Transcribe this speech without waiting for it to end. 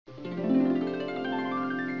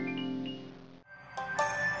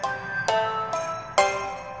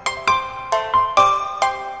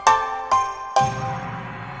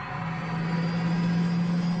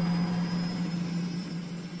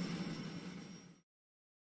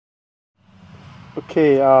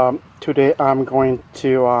Okay, today I'm going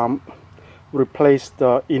to replace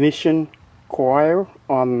the ignition coil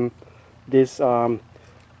on this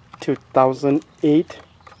 2008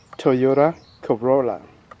 Toyota Corolla.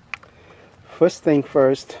 First thing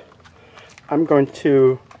first, I'm going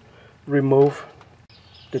to remove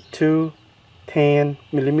the two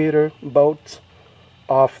 10mm bolts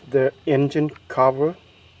off the engine cover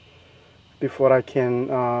before I can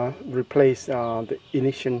replace the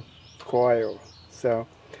ignition coil. So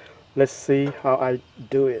let's see how I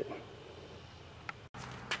do it.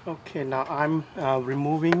 Okay, now I'm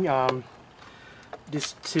removing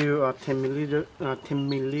these two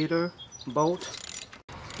 10mm bolt.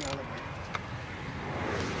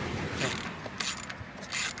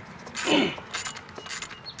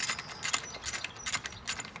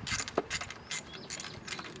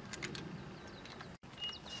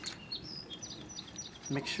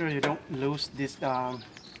 Make sure you don't lose these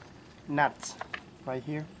nuts right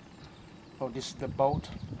here. Oh, this is the bolt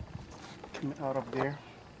coming out of there.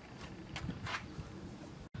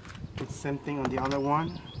 And same thing on the other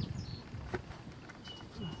one.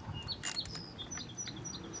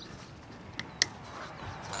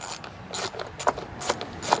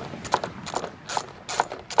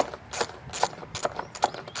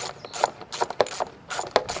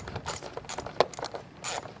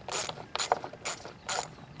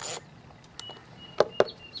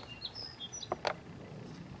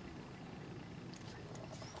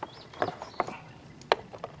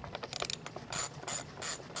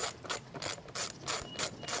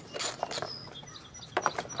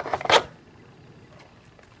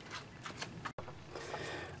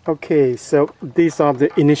 Okay, so these are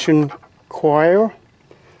the ignition coil.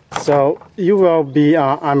 So you will be,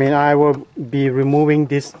 I will be removing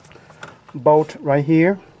this bolt right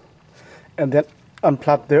here, and then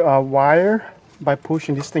unplug the wire by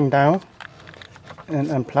pushing this thing down, and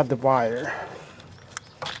unplug the wire.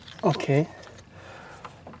 Okay,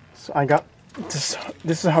 so I got this.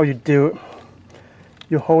 This is how you do it.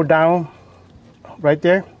 You hold down right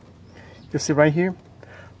there. You see right here.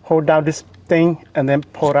 Hold down this thing and then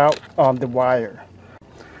pull out the wire.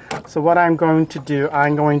 So what I'm going to do,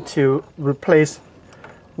 I'm going to replace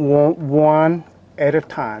one at a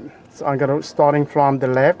time. So I'm going to starting from the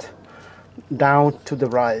left down to the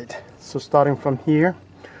right. So starting from here,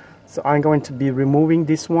 so I'm going to be removing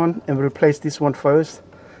this one and replace this one first,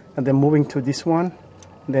 and then moving to this one,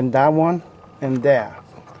 and then that one, and there.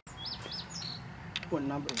 What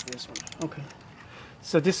number is this one? Okay.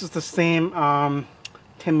 So this is the same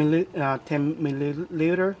 10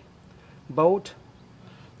 milliliter bolt.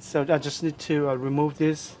 So I just need to remove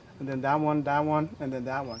this, and then that one, and then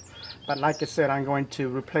that one. But like I said, I'm going to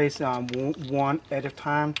replace one at a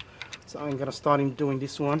time. So I'm going to start doing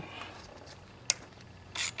this one.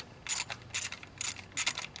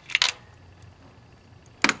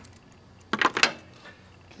 Okay.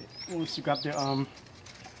 Once you got the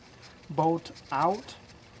bolt out,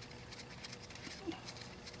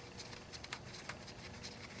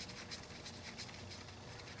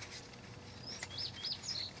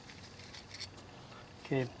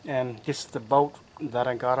 okay, and this is the bolt that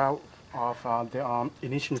I got out of the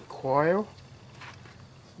ignition coil.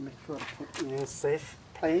 So make sure to put it in a safe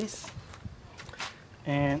place.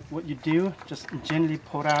 And what you do, just gently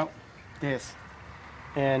pull out this,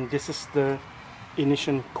 and this is the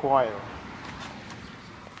ignition coil.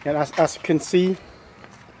 And as you can see,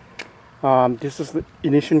 this is the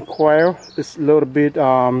ignition coil. It's a little bit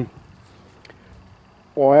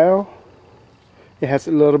oil. It has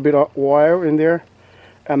a little bit of oil in there.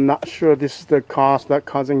 I'm not sure this is the cause that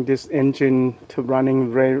causing this engine to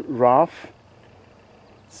running very rough.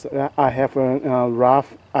 So I have a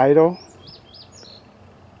rough idle.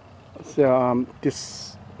 So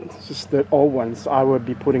this is the old one, so I will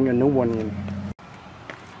be putting a new one in.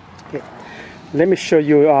 Okay, let me show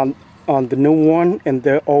you on the new one and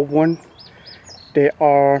the old one. They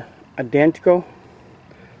are identical.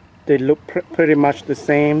 They look pretty much the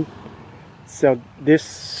same. So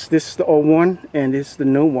this is the old one, and this is the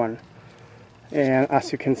new one. And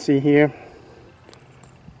as you can see here,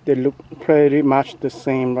 they look pretty much the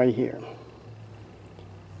same right here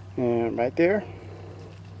and right there.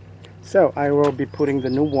 So I will be putting the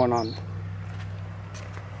new one on.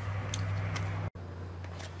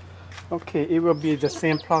 Okay, it will be the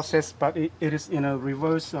same process, but it is in a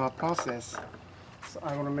reverse process. So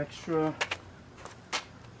I want to make sure,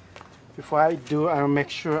 before I do, I will make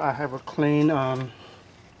sure I have a clean, I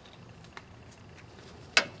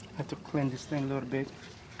have to clean this thing a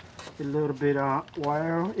little bit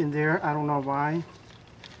oil in there. I don't know why.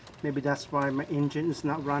 Maybe that's why my engine is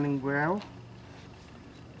not running well.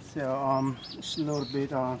 So it's a little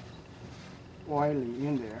bit oily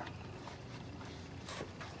in there.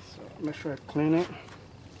 So make sure I clean it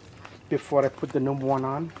before I put the new one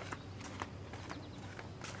on.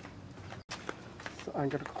 So I'm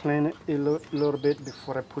gonna clean it a little bit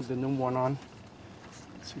before I put the new one on.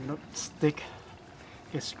 So you stick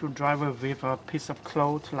a screwdriver with a piece of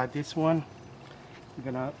cloth like this one.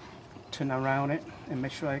 You're gonna turn around it and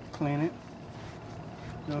make sure I clean it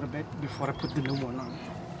a little bit before I put the new one on.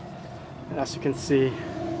 And as you can see,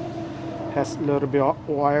 it has a little bit of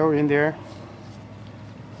oil in there.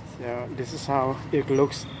 So this is how it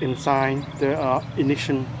looks inside the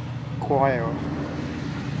ignition coil.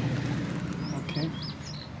 Okay,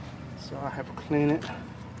 so I have to clean it.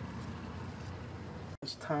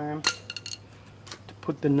 It's time to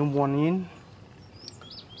put the new one in.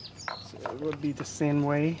 So it will be the same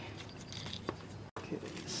way. Okay,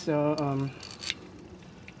 so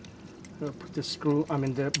I'll put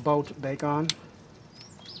the bolt back on.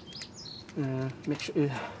 Make sure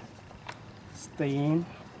it stay in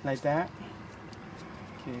like that.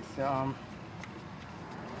 Okay, so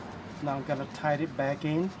now I'm gonna tie it back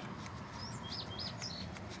in.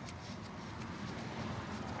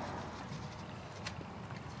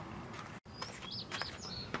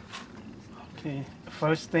 Okay,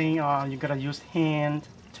 first thing you gotta use hand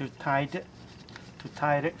to tie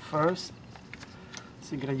it first.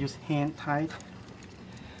 So you're gonna use hand tight,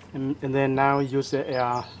 and then now use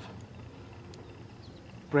a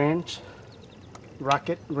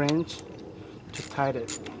rocket wrench to tie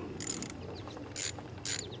it.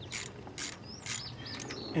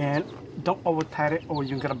 And don't over tight it, or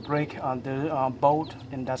you're gonna break the bolt,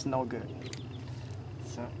 and that's no good.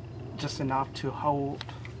 So just enough to hold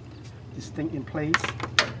this thing in place.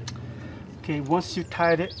 Okay, once you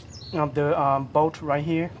tied it on the bolt right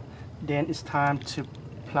here, then it's time to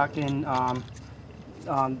plug in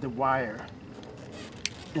the wire,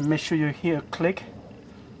 and make sure you hear a click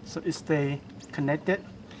so it stay connected.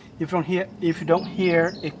 If you don't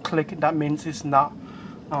hear a click, that means it's not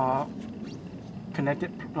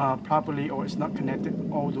connected properly, or it's not connected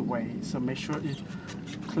all the way. So make sure you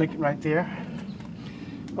click right there.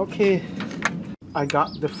 Okay, I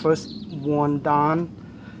got the first one done,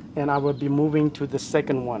 and I will be moving to the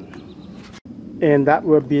second one, and that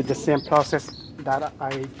will be the same process that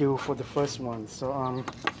I do for the first one. So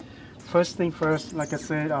first thing first, like I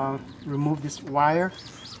said, remove this wire,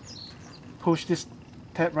 push this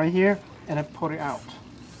tab right here, and then pull it out.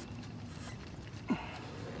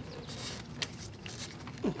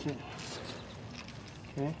 Okay,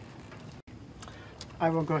 I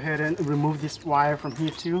will go ahead and remove this wire from here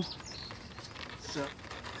too. So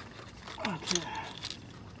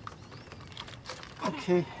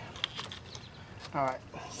okay, all right.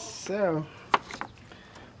 So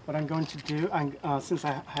what I'm going to do, since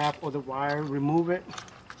I have all the wire, remove it.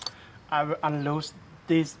 I will unloose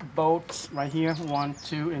these bolts right here, 1,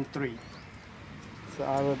 2, and 3. So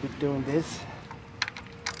I will be doing this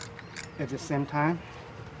at the same time.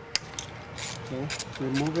 Okay,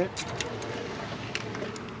 remove it,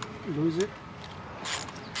 lose it.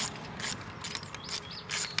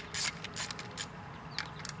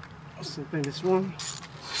 Same thing this one.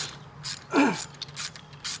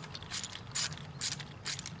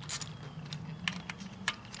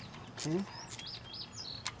 Okay,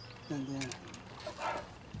 and then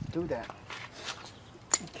do that.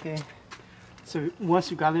 Okay, so once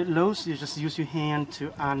you got it loose, you just use your hand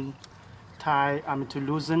to untie, to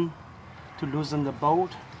loosen the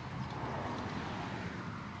bolt.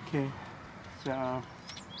 Okay, so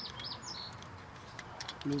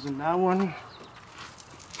loosen that one.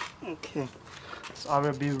 Okay, so I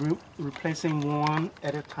will be replacing one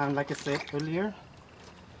at a time, like I said earlier.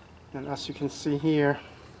 And as you can see here,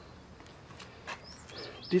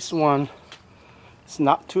 this one is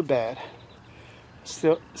not too bad.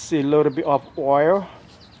 Still see a little bit of oil,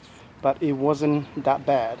 but it wasn't that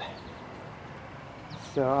bad.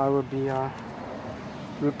 So I will be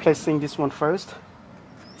replacing this one first.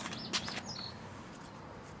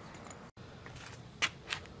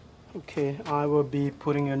 Okay, I will be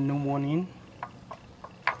putting a new one in.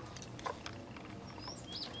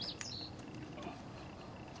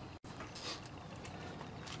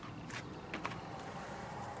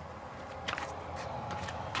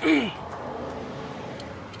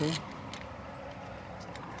 Okay,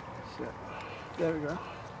 so there we go.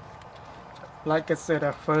 Like I said,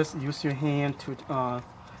 at first use your hand to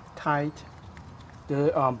tight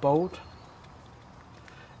the bolt,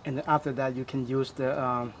 and then after that you can use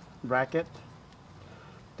the racket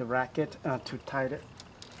to tight it.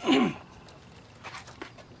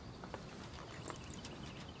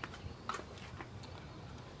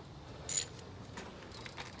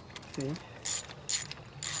 Okay,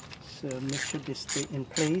 so make sure they stay in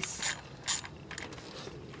place.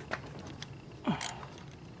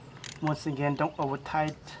 Once again, don't over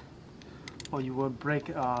tight or you will break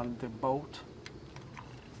the bolt.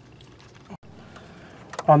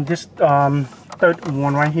 On this third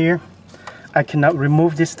one right here, I cannot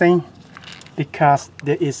remove this thing because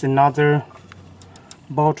there is another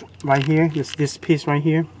bolt right here. It's this piece right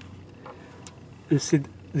here. You see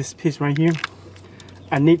this piece right here?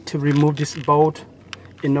 I need to remove this bolt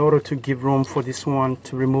in order to give room for this one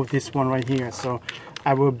to remove this one right here. So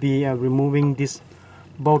I will be removing this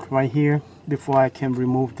bolt right here before I can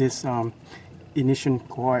remove this ignition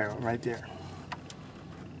coil right there.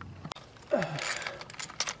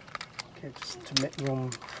 Okay, just to make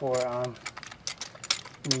room for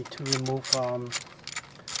me to remove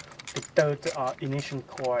the third ignition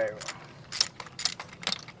coil.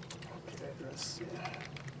 Okay, let's see.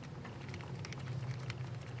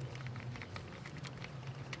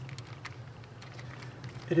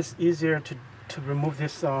 It is easier to remove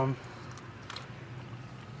this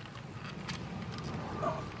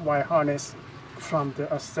wire harness from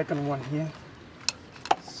the second one here,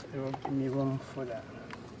 so it will give me room for that.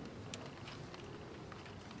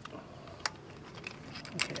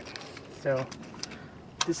 Okay, so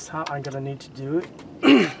this is how I'm gonna need to do it.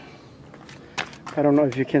 I don't know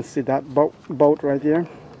if you can see that bolt right there.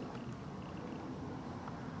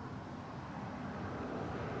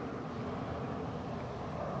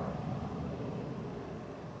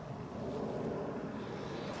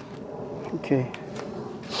 Okay,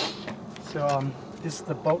 so this is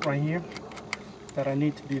the bolt right here that I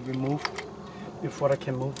need to be removed before I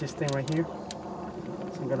can move this thing right here.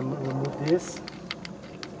 So I'm gonna remove this.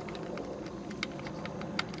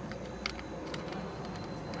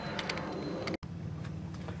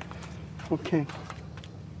 Okay,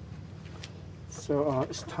 so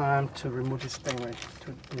it's time to remove this thing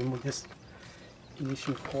to remove this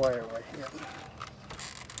ignition coil right here.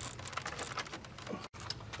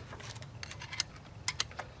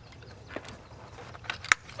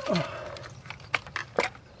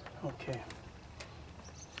 Okay.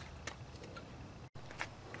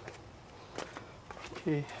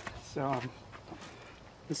 Okay, so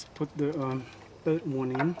let's put the third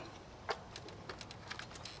one in.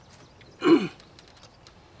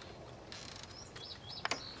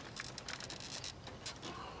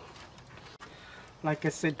 Like I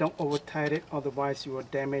said, don't over tight it, otherwise you will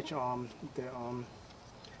damage the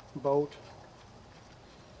bolt.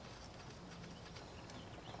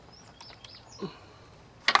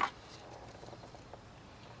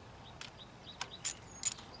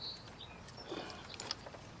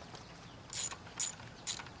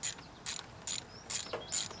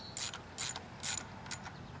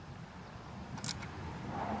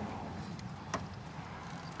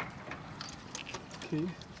 Okay.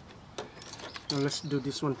 Now let's do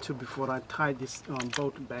this one too before I tie this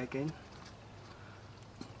bolt back in.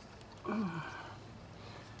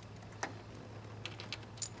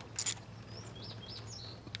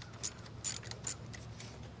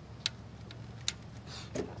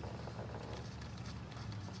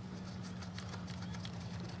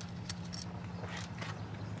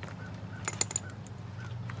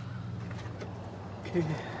 Okay,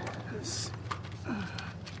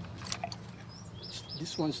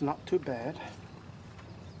 this one's not too bad.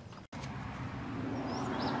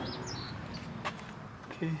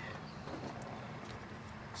 Okay,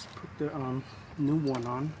 let's put the new one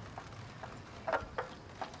on.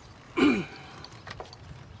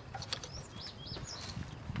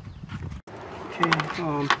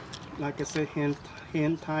 Okay, like I said,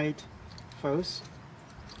 hand tight first.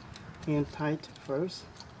 Hand tight first.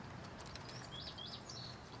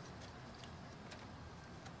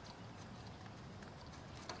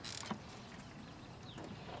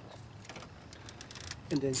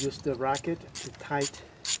 And then use the racket to tight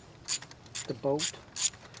the bolt.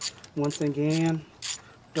 Once again,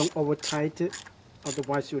 don't over tight it,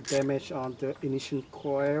 otherwise you'll damage on the ignition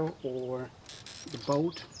coil or the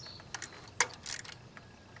bolt.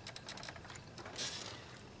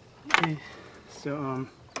 Okay, so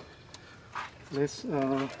let's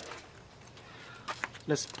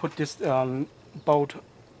put this bolt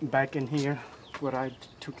back in here where I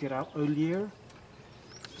took it out earlier.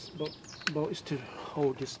 This bolt is to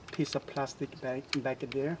hold this piece of plastic back in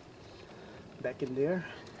there.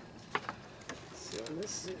 So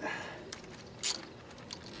let's see.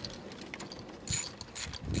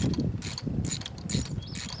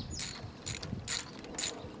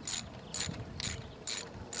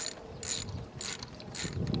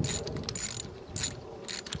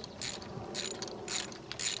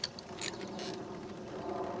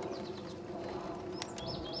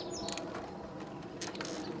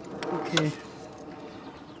 Okay,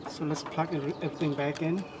 so let's plug everything back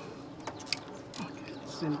in. Okay,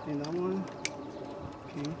 same thing, that one.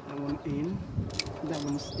 Okay, that one in, that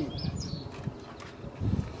one's in.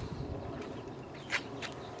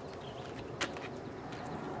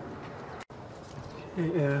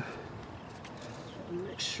 Okay,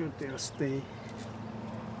 make sure they'll stay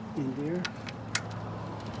in there.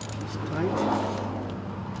 It's tight.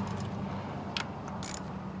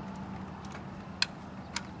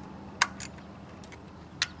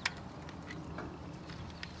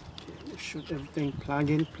 Should everything plug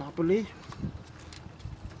in properly.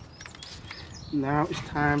 Now it's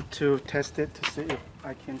time to test it to see if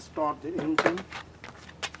I can start the engine.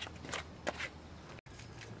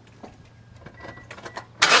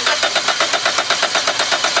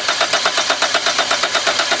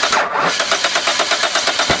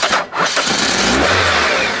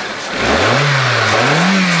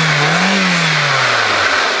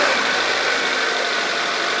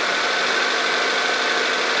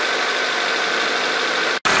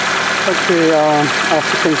 Okay, as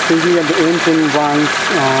you can see here, the engine runs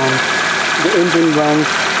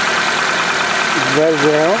very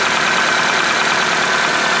well.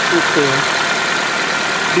 Okay.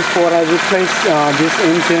 Before I replace this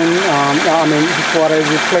engine, before I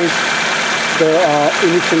replace the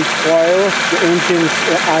ignition coil, the engine's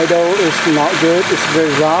idle is not good. It's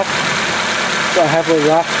very rough. So I have a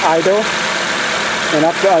rough idle. And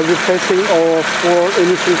after I replacing all 4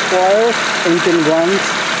 ignition coils, engine runs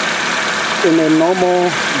in a normal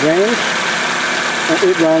range, and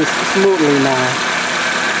it runs smoothly now.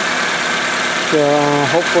 So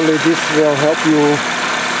hopefully this will help you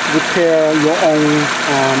repair your own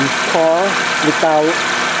car without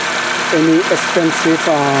any expensive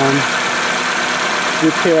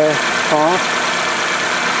repair cost.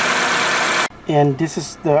 And this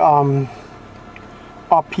is the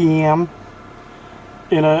RPM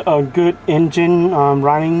in a good engine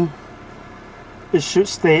running. It should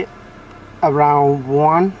stay around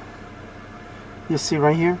 1. You see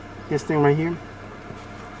right here, this thing right here,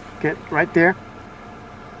 get right there.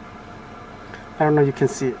 I don't know if you can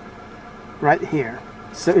see it right here.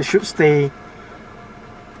 So it should stay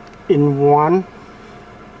in 1.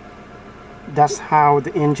 That's how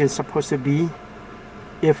the engine is supposed to be.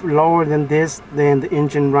 If lower than this, then the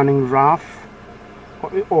engine running rough,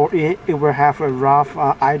 or it will have a rough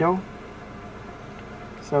idle.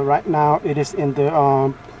 So right now it is in the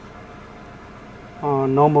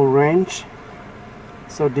normal range.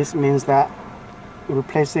 So this means that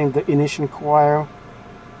replacing the ignition coil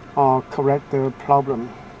correct the problem.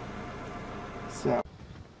 So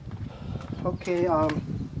okay,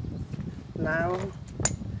 now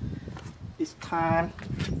it's time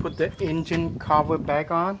to put the engine cover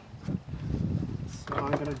back on. So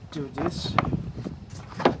I'm gonna do this.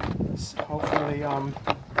 So hopefully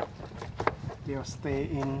they'll stay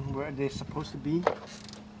in where they're supposed to be.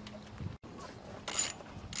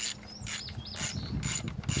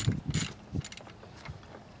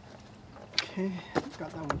 Okay,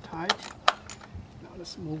 got that one tight. Now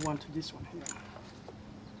let's move on to this one here.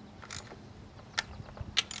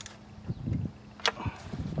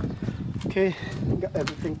 Okay, got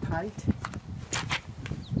everything tight.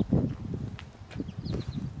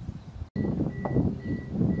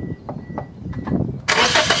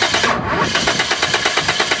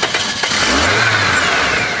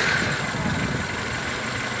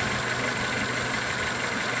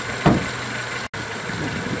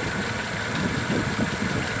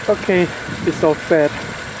 Okay, it's all set.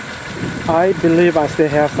 I believe I still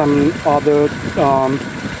have some other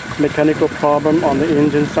mechanical problem on the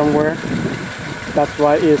engine somewhere. That's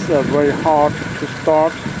why it's very hard to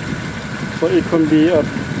start. So it can be a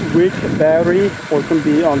weak battery, or it can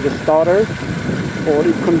be on the starter, or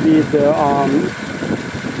it can be the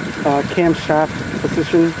camshaft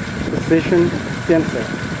position sensor.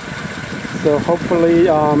 So hopefully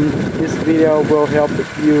this video will help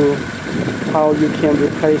you how you can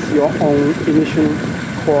replace your own ignition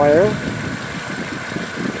coil.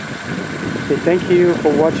 Okay, thank you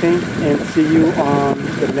for watching, and see you on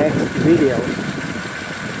the next video.